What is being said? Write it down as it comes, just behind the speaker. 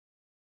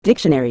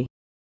Dictionary.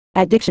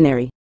 At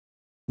dictionary.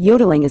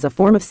 Yodeling is a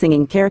form of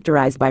singing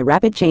characterized by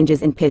rapid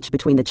changes in pitch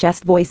between the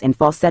chest voice and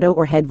falsetto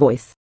or head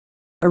voice.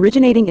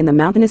 Originating in the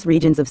mountainous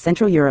regions of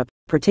Central Europe,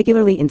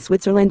 particularly in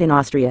Switzerland and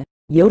Austria,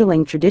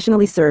 yodeling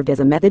traditionally served as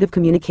a method of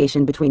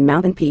communication between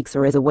mountain peaks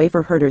or as a way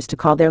for herders to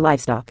call their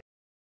livestock.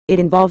 It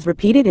involves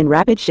repeated and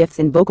rapid shifts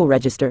in vocal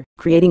register,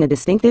 creating a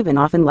distinctive and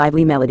often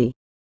lively melody.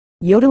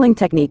 Yodeling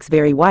techniques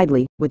vary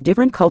widely, with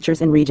different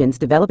cultures and regions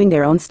developing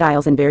their own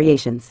styles and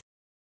variations.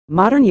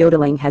 Modern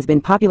yodeling has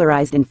been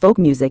popularized in folk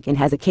music and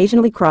has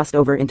occasionally crossed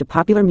over into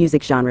popular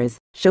music genres,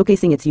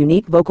 showcasing its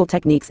unique vocal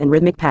techniques and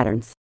rhythmic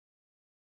patterns.